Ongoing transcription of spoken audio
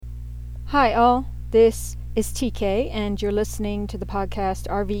Hi, all. This is TK, and you're listening to the podcast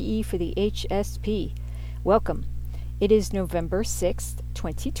RVE for the HSP. Welcome. It is November 6th,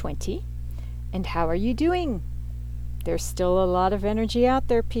 2020. And how are you doing? There's still a lot of energy out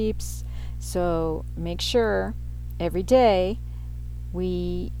there, peeps. So make sure every day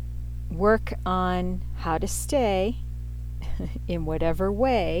we work on how to stay, in whatever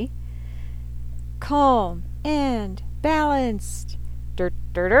way, calm and balanced. Dur,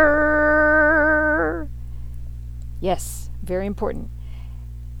 dur, dur. Yes, very important.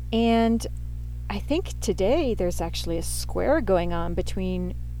 And I think today there's actually a square going on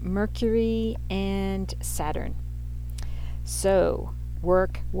between Mercury and Saturn. So,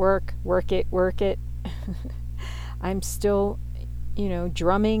 work it. I'm still,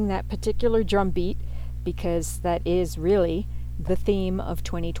 drumming that particular drum beat because that is really the theme of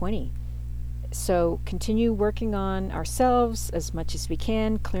 2020. So continue working on ourselves as much as we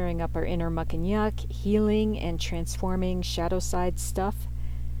can, clearing up our inner muck and yuck, healing and transforming shadow side stuff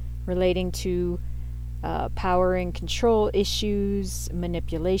relating to power and control issues,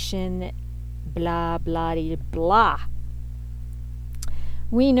 manipulation, blah, blah, blah.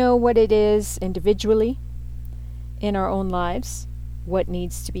 We know what it is individually in our own lives, what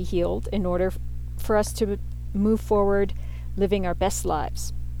needs to be healed in order for us to move forward living our best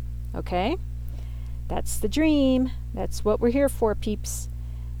lives. Okay? That's the dream. That's what we're here for, peeps.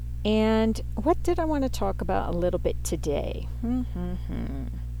 And what did I want to talk about a little bit today?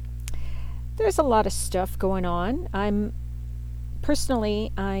 There's a lot of stuff going on. I am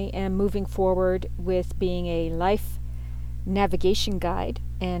moving forward with being a life navigation guide,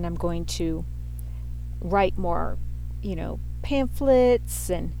 and I'm going to write more, pamphlets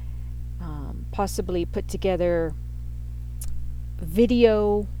and possibly put together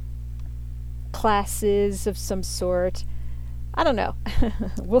video classes of some sort. I don't know.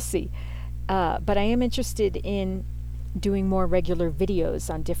 We'll see. But I am interested in doing more regular videos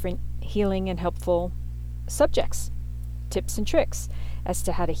on different healing and helpful subjects, tips and tricks as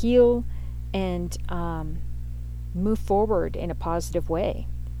to how to heal and move forward in a positive way.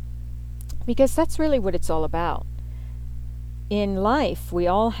 Because that's really what it's all about. In life, we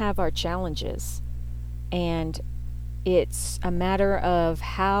all have our challenges, and it's a matter of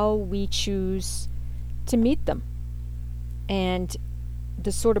how we choose to meet them and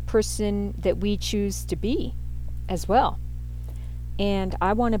the sort of person that we choose to be as well. And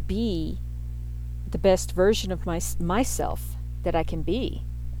I want to be the best version of myself that I can be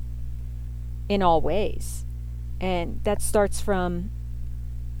in all ways. And that starts from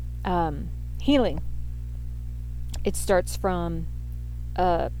healing. It starts from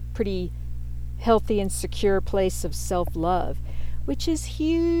a pretty healthy and secure place of self-love, which is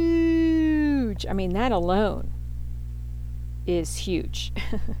huge. I mean, that alone is huge.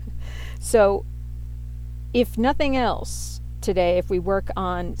 So if nothing else today, if we work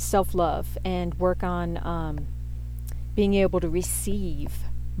on self-love and work on being able to receive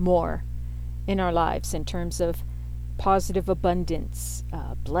more in our lives in terms of positive abundance,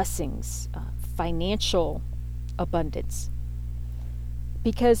 blessings, financial abundance,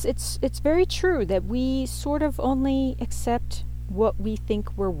 because it's very true that we sort of only accept what we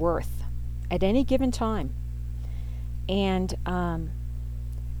think we're worth at any given time. And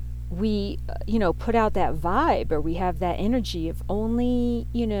we, put out that vibe, or we have that energy of only,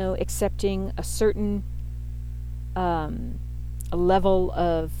 accepting a certain level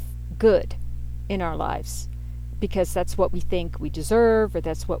of good in our lives, because that's what we think we deserve, or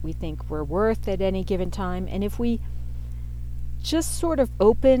that's what we think we're worth at any given time. And if we just sort of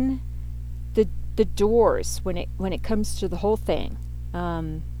open the doors when it comes to the whole thing,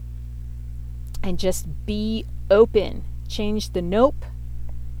 and just be open, change the nope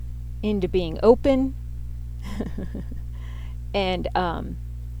into being open, and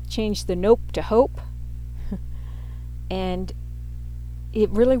change the nope to hope, and it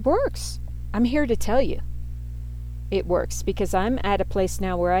really works. I'm here to tell you it works, because I'm at a place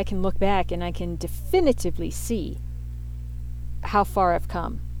now where I can look back and I can definitively see how far I've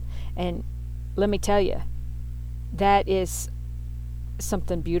come. And let me tell you, that is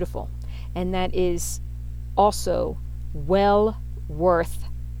something beautiful. And that is also well worth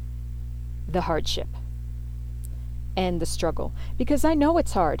the hardship and the struggle. Because I know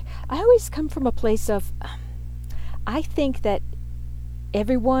it's hard. I always come from a place of, I think that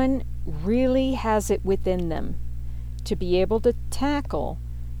everyone really has it within them to be able to tackle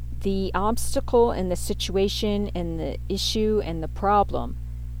the obstacle and the situation and the issue and the problem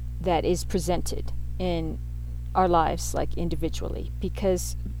that is presented in our lives, like individually.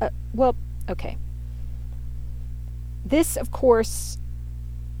 Because, okay. This, of course,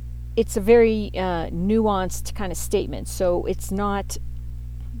 it's a very nuanced kind of statement. So it's not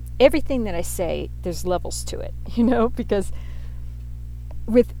everything that I say, there's levels to it, because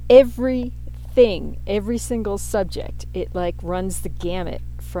with everything, every single subject, it like runs the gamut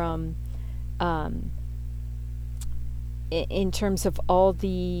from in terms of all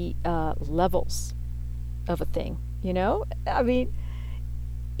the levels of a thing, I mean,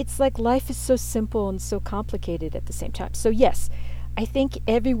 it's like life is so simple and so complicated at the same time. So yes, I think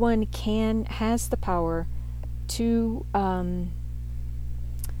everyone has the power to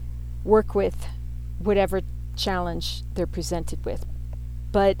work with whatever challenge they're presented with,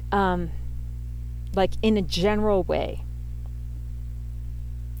 but like in a general way.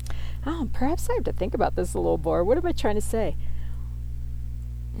 Oh, perhaps I have to think about this a little more. What am I trying to say?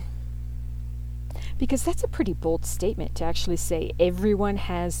 Because that's a pretty bold statement to actually say everyone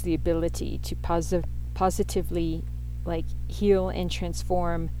has the ability to positively like heal and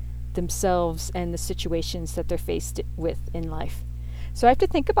transform themselves and the situations that they're faced with in life. So I have to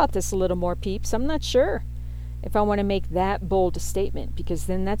think about this a little more, peeps. I'm not sure if I want to make that bold a statement, because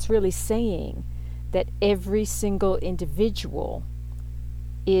then that's really saying that every single individual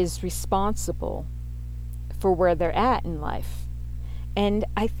is responsible for where they're at in life. And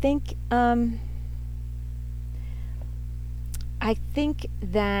I think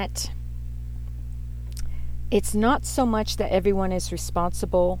that it's not so much that everyone is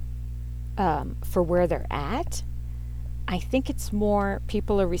responsible for where they're at. I think it's more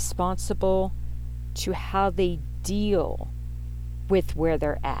people are responsible to how they deal with where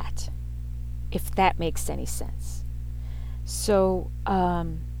they're at, if that makes any sense. So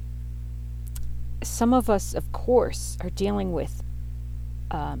some of us, of course, are dealing with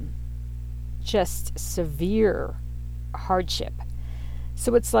just severe hardship.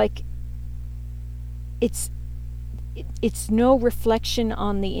 So it's like it's no reflection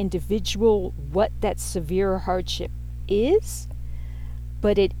on the individual what that severe hardship is,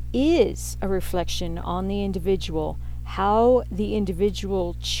 but it is a reflection on the individual, how the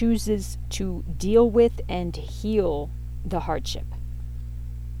individual chooses to deal with and heal the hardship.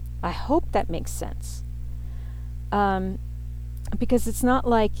 I hope that makes sense. Because it's not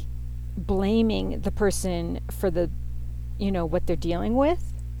like blaming the person for the, what they're dealing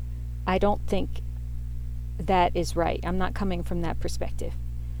with. I don't think that is right. I'm not coming from that perspective.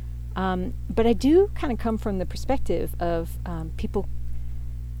 But I do kind of come from the perspective of people,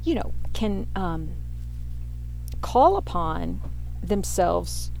 can call upon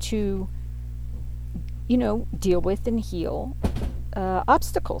themselves to, deal with and heal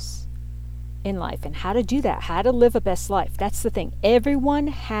obstacles in life, and how to do that, how to live a best life. That's the thing. Everyone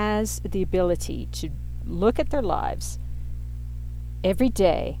has the ability to look at their lives every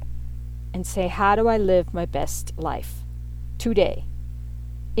day and say, how do I live my best life today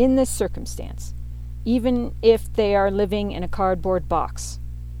in this circumstance, even if they are living in a cardboard box.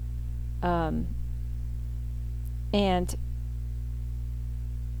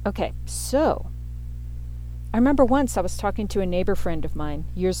 Okay, so I remember once I was talking to a neighbor friend of mine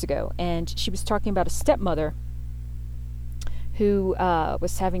years ago, and she was talking about a stepmother who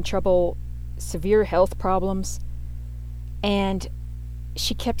was having trouble, severe health problems, and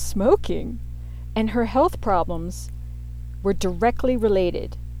she kept smoking, and her health problems were directly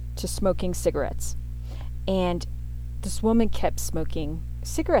related to smoking cigarettes. And this woman kept smoking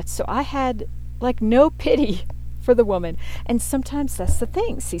cigarettes, so I had like no pity for the woman. And sometimes that's the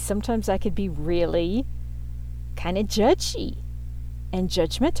thing. See, sometimes I could be really kind of judgy and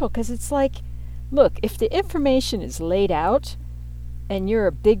judgmental, because it's like, look, if the information is laid out and you're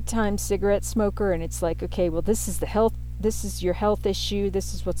a big time cigarette smoker, and it's like, okay, well, this is your health issue,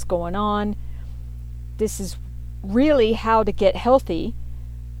 this is what's going on, this is really how to get healthy,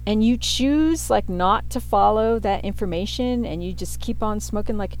 and you choose like not to follow that information and you just keep on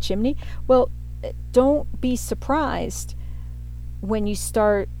smoking like a chimney, well, don't be surprised when you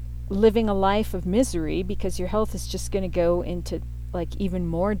start living a life of misery, because your health is just going to go into like even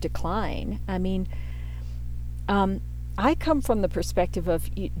more decline. I mean, I come from the perspective of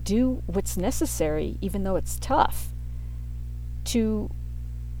you do what's necessary, even though it's tough, to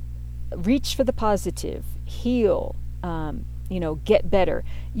reach for the positive, heal, get better.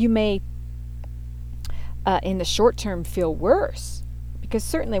 You may, in the short term, feel worse, because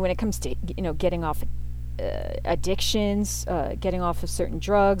certainly when it comes to, getting off addictions, getting off of certain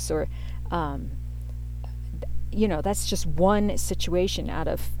drugs, or, that's just one situation out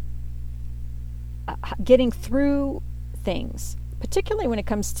of getting through things, particularly when it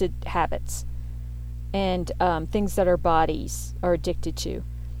comes to habits and things that our bodies are addicted to.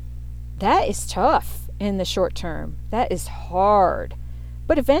 That is tough in the short term. That is hard.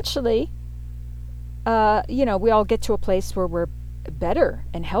 But eventually, we all get to a place where we're better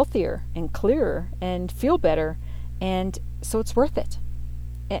and healthier and clearer and feel better. And so it's worth it.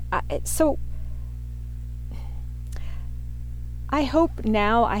 So I hope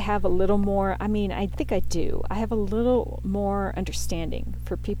now I have a little more, I think I do. I have a little more understanding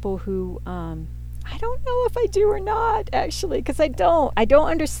for people who, I don't know if I do or not, actually, because I don't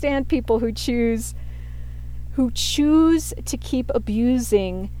understand people who choose to keep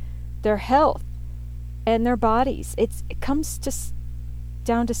abusing their health and their bodies. It comes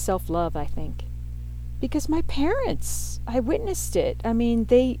down to self-love, I think. Because my parents, I witnessed it.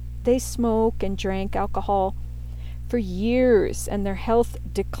 They smoke and drank alcohol for years, and their health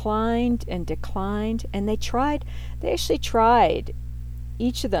declined and declined, and they actually tried,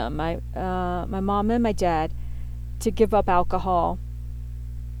 each of them, my mom and my dad, to give up alcohol,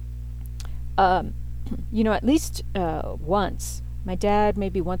 at least once. My dad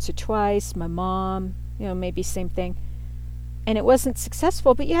maybe once or twice, my mom, maybe same thing. And it wasn't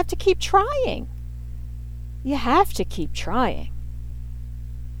successful, but you have to keep trying. You have to keep trying.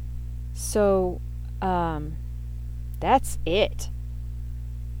 So, that's it.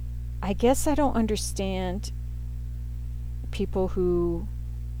 I guess I don't understand people who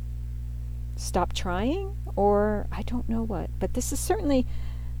stop trying, or I don't know what. But this is certainly,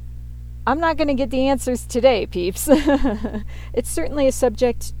 I'm not going to get the answers today, peeps. It's certainly a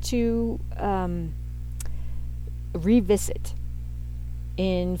subject to revisit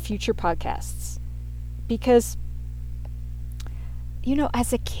in future podcasts. Because,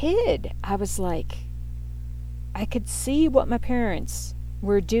 as a kid, I was like, I could see what my parents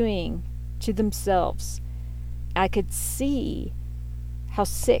were doing to themselves. I could see how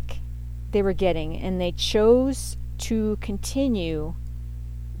sick they were getting, and they chose to continue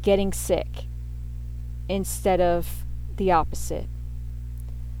getting sick instead of the opposite.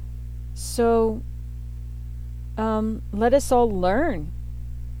 So, let us all learn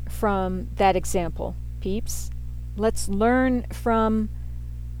from that example, peeps. Let's learn from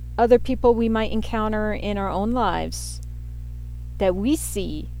other people we might encounter in our own lives that we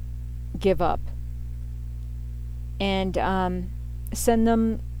see give up, and send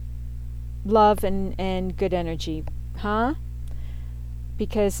them love and good energy,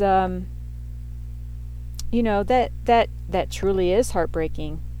 because that truly is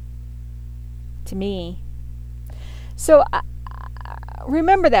heartbreaking to me. So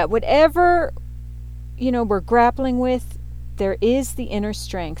remember that whatever we're grappling with, there is the inner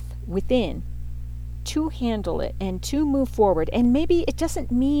strength within to handle it and to move forward. And maybe it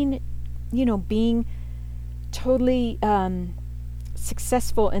doesn't mean, being totally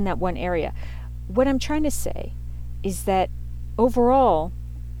successful in that one area. What I'm trying to say is that overall,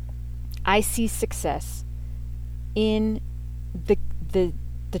 I see success in the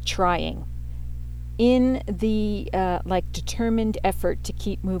trying, in the determined effort to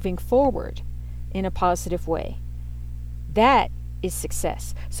keep moving forward in a positive way. That is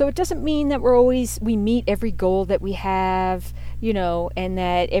success. So it doesn't mean that we meet every goal that we have, and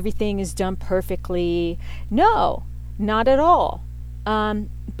that everything is done perfectly. No, not at all.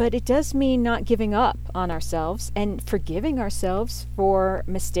 But it does mean not giving up on ourselves and forgiving ourselves for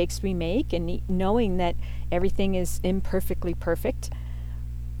mistakes we make, and knowing that everything is imperfectly perfect,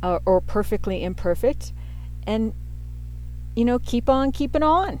 or perfectly imperfect, and keep on keeping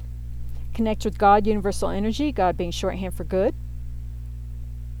on. Connect with God, universal energy, God being shorthand for good.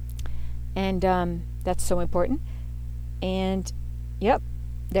 And that's so important. And yep,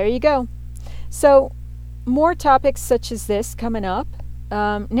 there you go. So more topics such as this coming up.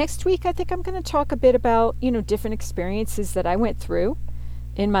 Next week, I think I'm going to talk a bit about, different experiences that I went through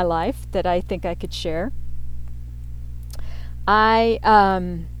in my life that I think I could share. I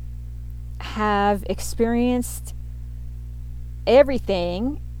have experienced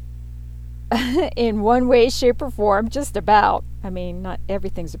everything in one way, shape, or form, just about. Not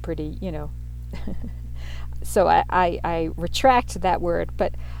everything's a pretty, so I retract that word,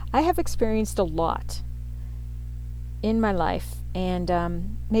 but I have experienced a lot in my life,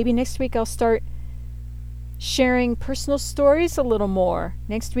 and maybe next week I'll start sharing personal stories a little more.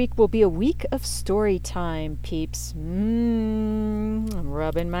 Next week will be a week of story time, peeps. I'm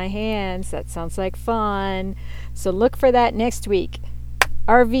rubbing my hands. That sounds like fun. So look for that next week.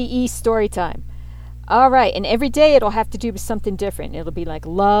 RVE story time. All right, and every day it'll have to do with something different. It'll be like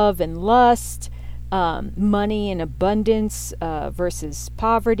love and lust, money and abundance versus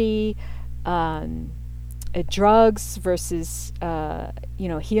poverty, drugs versus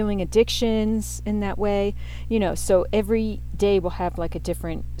healing addictions in that way. So every day we'll have like a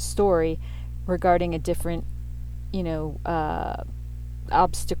different story regarding a different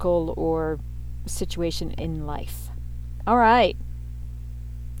obstacle or situation in life. All right.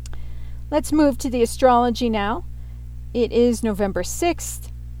 Let's move to the astrology now. It is November 6th.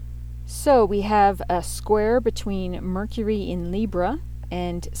 So we have a square between Mercury in Libra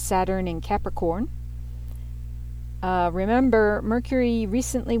and Saturn in Capricorn. Remember, Mercury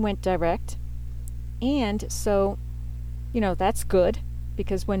recently went direct, and so, that's good,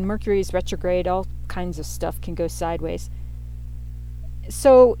 because when Mercury is retrograde, all kinds of stuff can go sideways.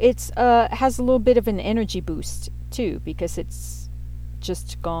 So it's has a little bit of an energy boost, too, because it's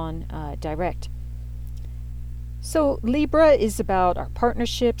just gone direct. So Libra is about our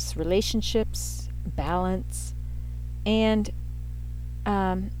partnerships, relationships, balance, and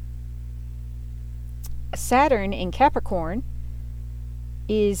Saturn in Capricorn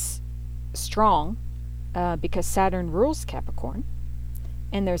is strong because Saturn rules Capricorn,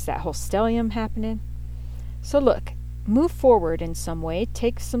 and there's that whole stellium happening. So look, move forward in some way,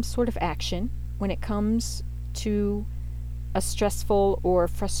 take some sort of action when it comes to a stressful or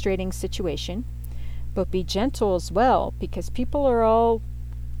frustrating situation. But be gentle as well, because people are all,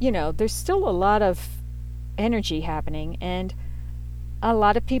 there's still a lot of energy happening, and a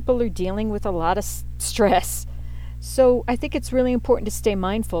lot of people are dealing with a lot of stress. So I think it's really important to stay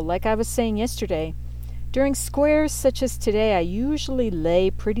mindful. Like I was saying yesterday, during squares such as today, I usually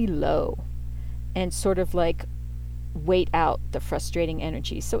lay pretty low and sort of like wait out the frustrating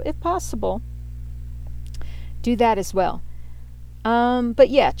energy. So if possible, do that as well. But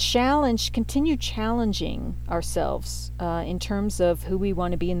yeah, continue challenging ourselves in terms of who we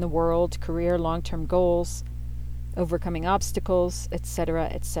want to be in the world, career, long-term goals, overcoming obstacles, etc.,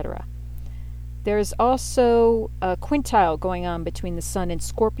 etc. There's also a quintile going on between the Sun in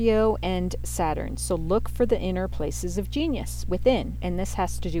Scorpio and Saturn. So look for the inner places of genius within. And this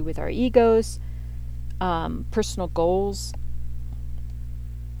has to do with our egos, personal goals,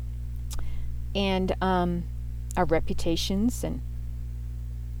 and our reputations and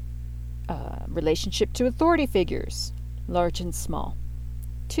relationship to authority figures, large and small.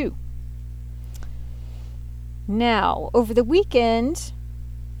 2. Now, over the weekend,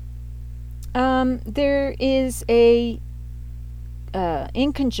 there is an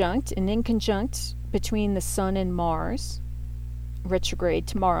inconjunct between the Sun and Mars, retrograde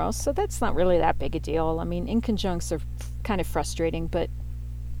tomorrow, so that's not really that big a deal. I mean, inconjuncts are kind of frustrating, but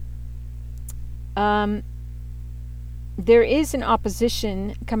there is an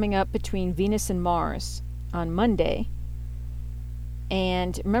opposition coming up between Venus and Mars on Monday.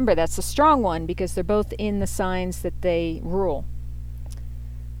 And remember, that's a strong one because they're both in the signs that they rule.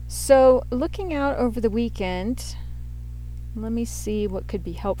 So looking out over the weekend, let me see what could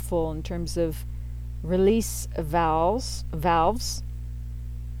be helpful in terms of release valves.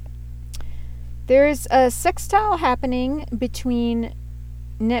 There is a sextile happening between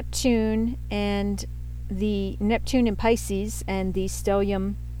Neptune and the Neptune in Pisces and the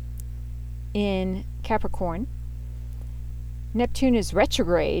stellium in Capricorn. Neptune is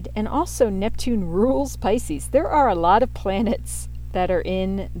retrograde, and also Neptune rules Pisces. There are a lot of planets that are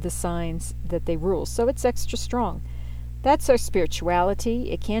in the signs that they rule, so it's extra strong. That's our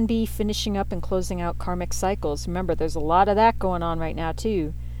spirituality. It can be finishing up and closing out karmic cycles. Remember, there's a lot of that going on right now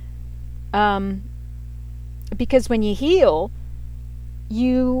too. Because when you heal,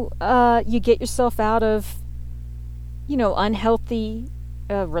 you get yourself out of, unhealthy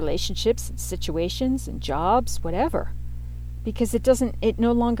relationships and situations and jobs, whatever. Because it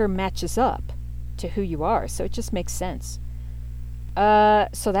no longer matches up to who you are. So it just makes sense.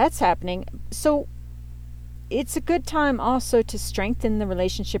 So that's happening. So it's a good time also to strengthen the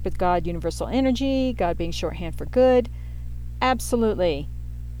relationship with God, universal energy, God being shorthand for good. Absolutely.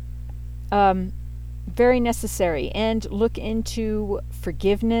 Very necessary. And look into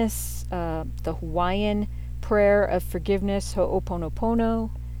forgiveness, the Hawaiian prayer of forgiveness, Ho'oponopono.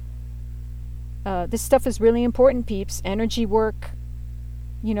 This stuff is really important, peeps. Energy work,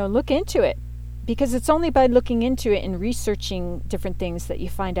 look into it. Because it's only by looking into it and researching different things that you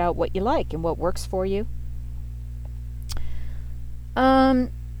find out what you like and what works for you.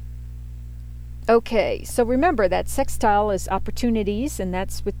 Okay, so remember that sextile is opportunities, and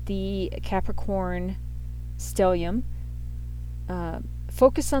that's with the Capricorn stellium.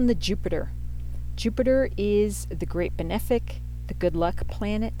 Focus on the Jupiter. Jupiter is the great benefic, the good luck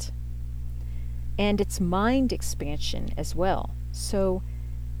planet, and it's mind expansion as well. So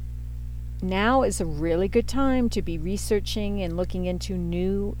now is a really good time to be researching and looking into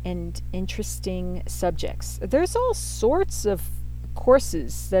new and interesting subjects. There's all sorts of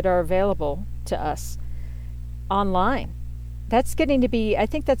courses that are available to us online. I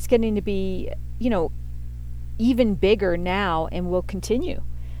think that's getting to be, even bigger now and will continue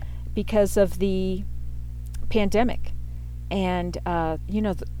because of the pandemic. And,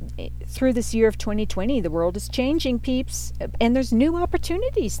 through this year of 2020, the world is changing, peeps, and there's new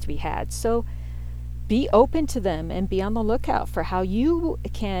opportunities to be had. So be open to them and be on the lookout for how you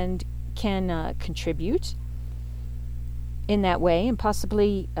can contribute in that way, and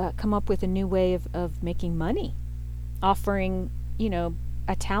possibly come up with a new way of making money, offering,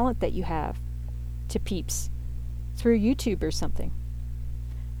 a talent that you have to peeps through YouTube or something.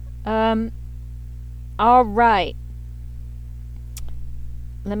 All right.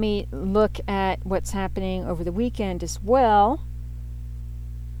 Let me look at what's happening over the weekend as well.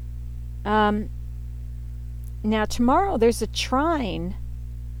 Now, tomorrow there's a trine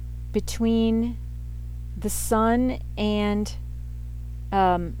between the Sun and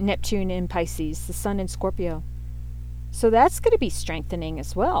Neptune in Pisces, the Sun in Scorpio. So that's going to be strengthening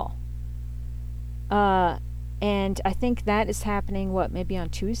as well. And I think that is happening, maybe on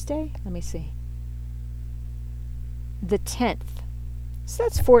Tuesday? Let me see. The 10th. So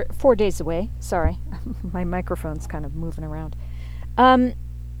that's four days away. Sorry, my microphone's kind of moving around.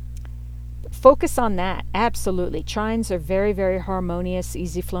 Focus on that. Absolutely. Trines are very, very harmonious,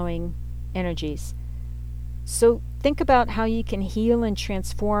 easy-flowing energies. So think about how you can heal and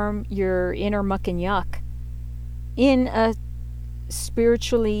transform your inner muck and yuck in a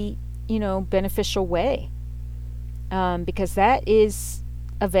spiritually, beneficial way. Because that is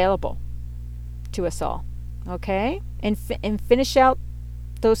available to us all. Okay? And finish out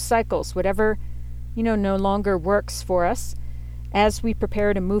those cycles, whatever, no longer works for us, as we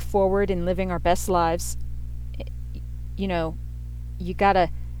prepare to move forward in living our best lives. You got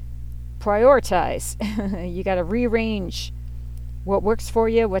to prioritize. You got to rearrange what works for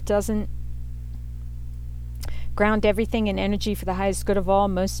you, what doesn't. Ground everything in energy for the highest good of all,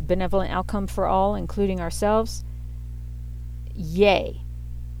 most benevolent outcome for all, including ourselves. Yay.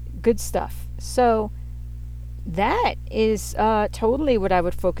 Good stuff. So that is totally what I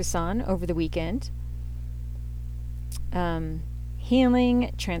would focus on over the weekend.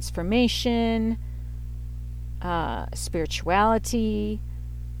 Healing, transformation, spirituality,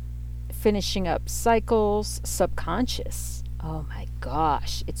 finishing up cycles, subconscious. Oh my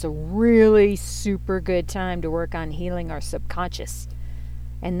gosh, it's a really super good time to work on healing our subconscious.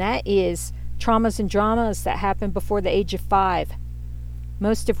 And that is traumas and dramas that happened before the age of 5,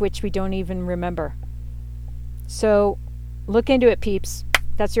 most of which we don't even remember. So look into it, peeps.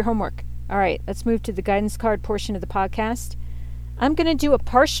 That's your homework. All right, let's move to the guidance card portion of the podcast. I'm going to do a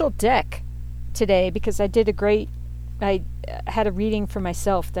partial deck today because I had a reading for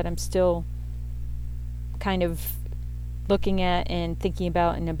myself that I'm still kind of looking at and thinking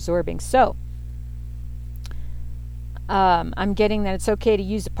about and absorbing. So I'm getting that it's okay to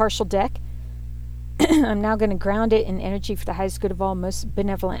use a partial deck. I'm now going to ground it in energy for the highest good of all, most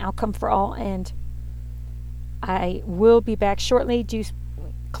benevolent outcome for all, and I will be back shortly. Do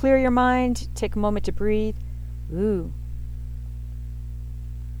clear your mind, take a moment to breathe. Ooh.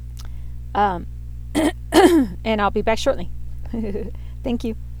 And I'll be back shortly. Thank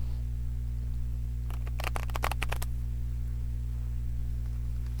you.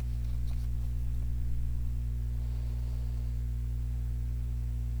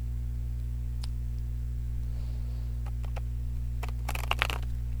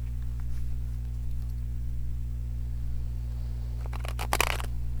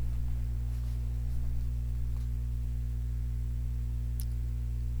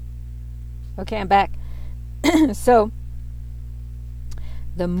 Okay, I'm back. So,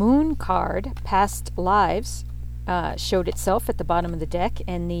 the Moon card, Past Lives, showed itself at the bottom of the deck,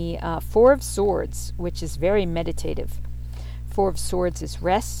 and the Four of Swords, which is very meditative. Four of Swords is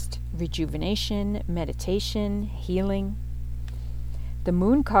rest, rejuvenation, meditation, healing. The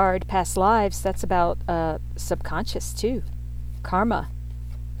Moon card, Past Lives, that's about subconscious too, karma.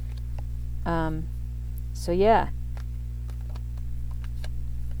 So yeah.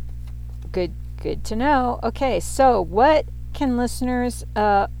 Good to know. Okay, so what can listeners,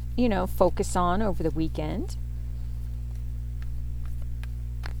 focus on over the weekend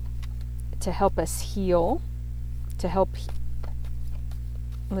to help us heal, to help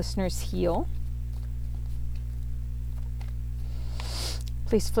listeners heal?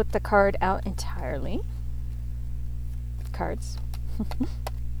 Please flip the card out entirely. Cards.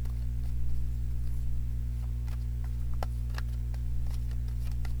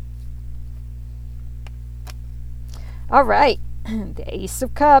 All right, the Ace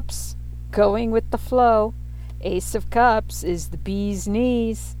of Cups, going with the flow. Ace of Cups is the bee's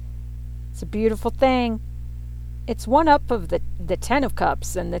knees. It's a beautiful thing. It's one up of the Ten of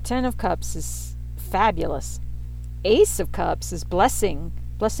Cups, and the Ten of Cups is fabulous. Ace of Cups is blessing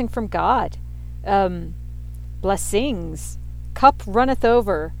from God. Blessings. Cup runneth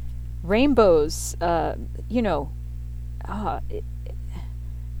over. Rainbows.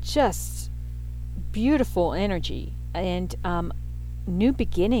 Just beautiful energy. And new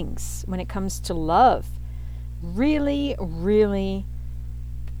beginnings when it comes to love. Really, really,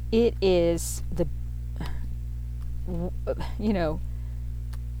 it is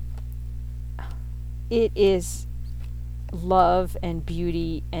it is love and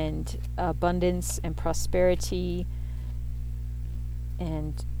beauty and abundance and prosperity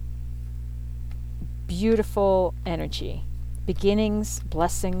and beautiful energy. Beginnings,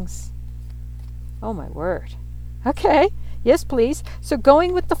 blessings. Oh my word. Okay. Yes, please. So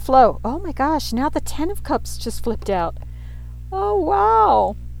going with the flow. Oh my gosh, now the 10 of Cups just flipped out. Oh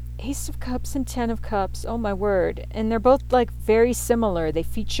wow. Ace of Cups and 10 of Cups. Oh my word. And they're both like very similar. They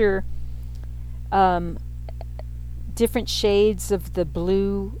feature different shades of the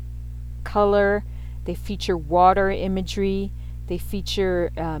blue color. They feature water imagery. They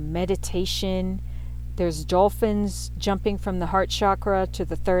feature meditation. There's dolphins jumping from the heart chakra to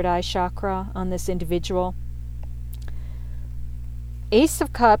the third eye chakra on this individual. Ace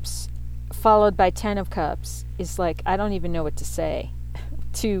of Cups followed by 10 of Cups is like, I don't even know what to say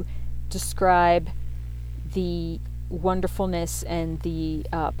to describe the wonderfulness and the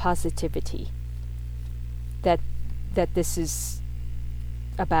positivity that this is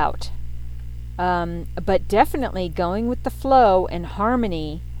about. But definitely going with the flow and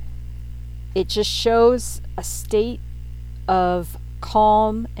harmony, it just shows a state of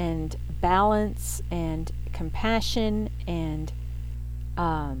calm and balance and compassion and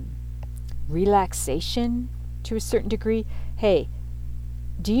relaxation to a certain degree. Hey,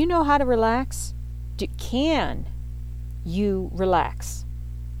 do you know how to relax? Can you relax?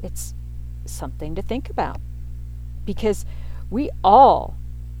 It's something to think about, because we all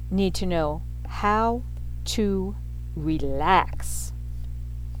need to know how to relax.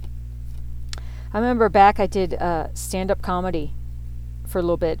 I remember back I did stand-up comedy for a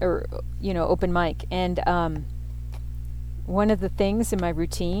little bit, or open mic, and one of the things in my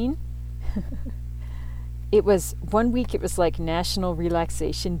routine, it was one week, it was like National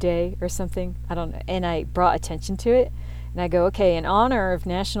Relaxation Day or something, I don't know, and I brought attention to it, and I go, okay, in honor of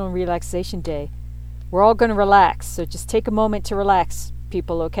National Relaxation Day, we're all going to relax, so just take a moment to relax,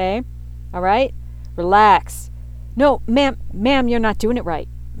 people, okay? All right? Relax. No, ma'am, you're not doing it right.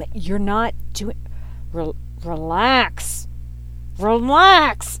 You're not doing... relax.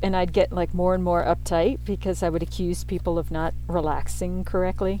 Relax! And I'd get like more and more uptight because I would accuse people of not relaxing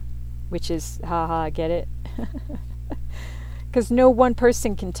correctly, which is, haha, I get it. Because no one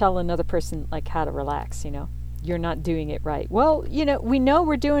person can tell another person like how to relax, You're not doing it right. Well, we know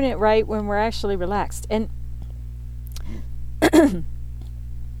we're doing it right when we're actually relaxed. And the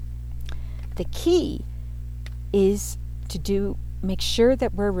key is to make sure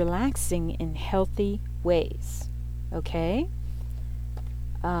that we're relaxing in healthy ways. Okay?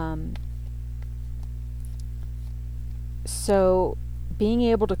 So being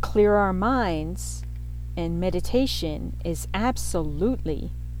able to clear our minds and meditation is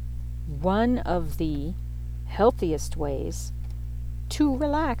absolutely one of the healthiest ways to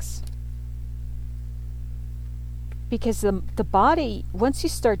relax. Because the body, once you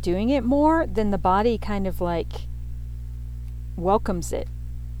start doing it more, then the body kind of like welcomes it.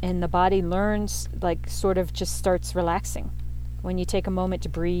 And the body learns, like sort of just starts relaxing. When you take a moment to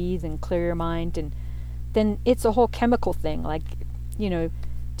breathe and clear your mind, and then it's a whole chemical thing, like,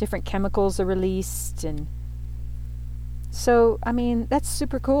 different chemicals are released, and so, I mean, that's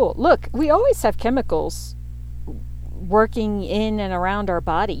super cool. Look, we always have chemicals working in and around our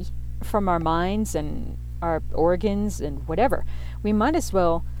body from our minds and our organs and whatever. We might as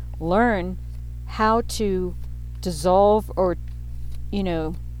well learn how to dissolve or,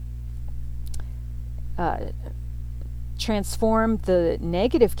 transform the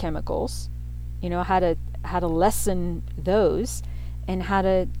negative chemicals, how to lessen those, and how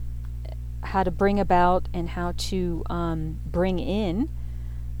to bring about and how to bring in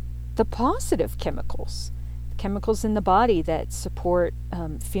the positive chemicals in the body that support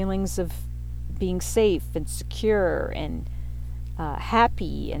feelings of being safe and secure and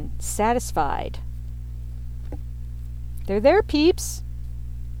happy and satisfied. They're there, peeps.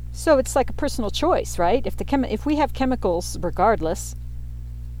 So it's like a personal choice, right? If we have chemicals regardless,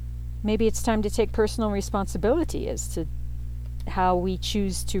 maybe it's time to take personal responsibility as to how we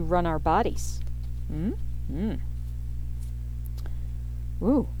choose to run our bodies.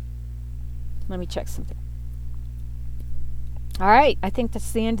 Ooh. Let me check something. All right, I think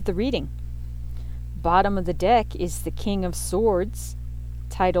that's the end of the reading. bottom of the deck is the King of Swords,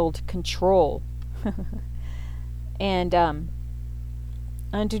 titled Control. And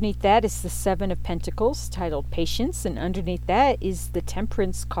underneath that is the Seven of Pentacles, titled Patience. And underneath that is the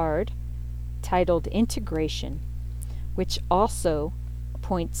Temperance card, titled Integration, which also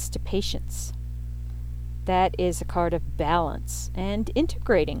points to patience. That is a card of balance and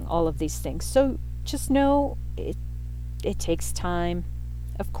integrating all of these things. So just know it takes time,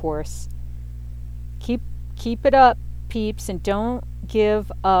 of course. Keep it up, peeps, and don't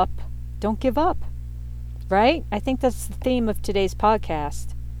give up. Don't give up. Right? I think that's the theme of today's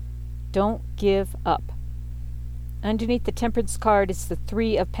podcast. Don't give up. Underneath the Temperance card is the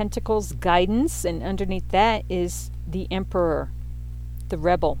Three of Pentacles, Guidance, and underneath that is the Emperor, the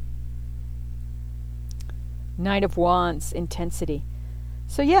Rebel. Knight of Wands, Intensity.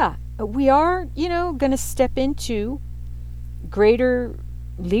 So yeah, we are, going to step into greater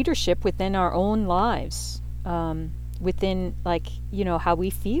leadership within our own lives, within, how we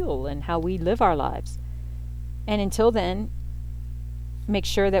feel and how we live our lives. And until then, make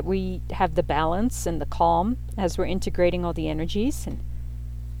sure that we have the balance and the calm as we're integrating all the energies, and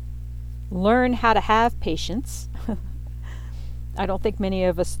learn how to have patience. I don't think many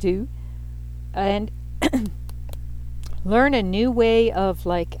of us do. And learn a new way of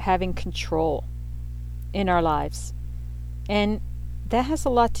having control in our lives. And that has a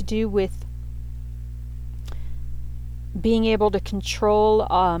lot to do with being able to control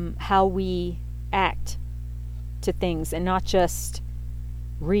how we act to things and not just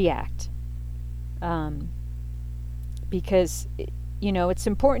react. Because, it's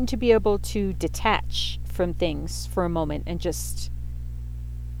important to be able to detach from things for a moment and just,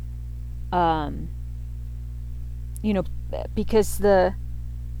 because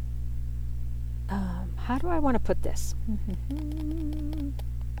how do I want to put this?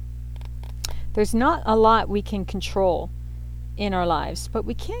 There's not a lot we can control in our lives, but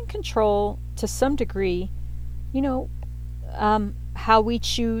we can control to some degree, how we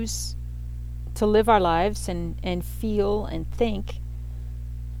choose to live our lives and feel and think.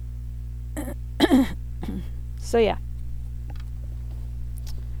 So yeah,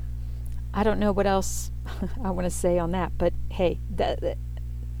 I don't know what else I want to say on that, but hey,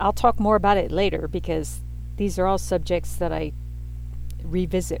 I'll talk more about it later, because these are all subjects that I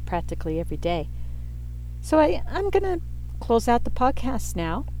revisit practically every day. So I'm going to close out the podcast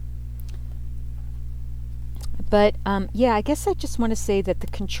now. But I guess I just want to say that the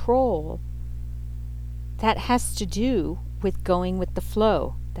control, that has to do with going with the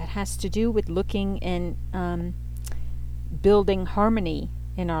flow. That has to do with looking and building harmony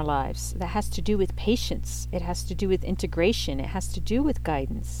in our lives. That has to do with patience. It has to do with integration. It has to do with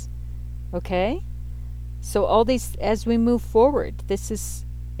guidance. Okay? So all these, as we move forward, it's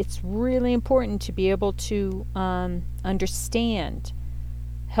really important to be able to understand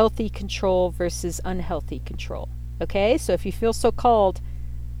healthy control versus unhealthy control. Okay? So if you feel so called,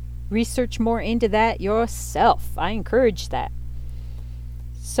 research more into that yourself. I encourage that.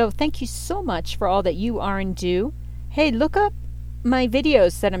 So thank you so much for all that you are and do. Hey, look up my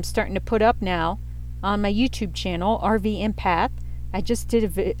videos that I'm starting to put up now on my YouTube channel, RV Empath. I just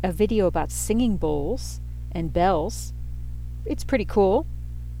did a video about singing bowls and bells. It's pretty cool.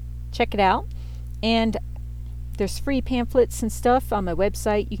 Check it out. And there's free pamphlets and stuff on my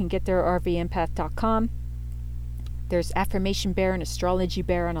website. You can get there at rvempath.com. There's Affirmation Bear and Astrology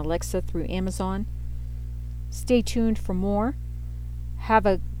Bear on Alexa through Amazon. Stay tuned for more. Have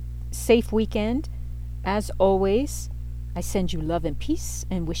a safe weekend. As always, I send you love and peace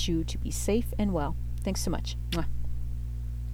and wish you to be safe and well. Thanks so much. Mwah.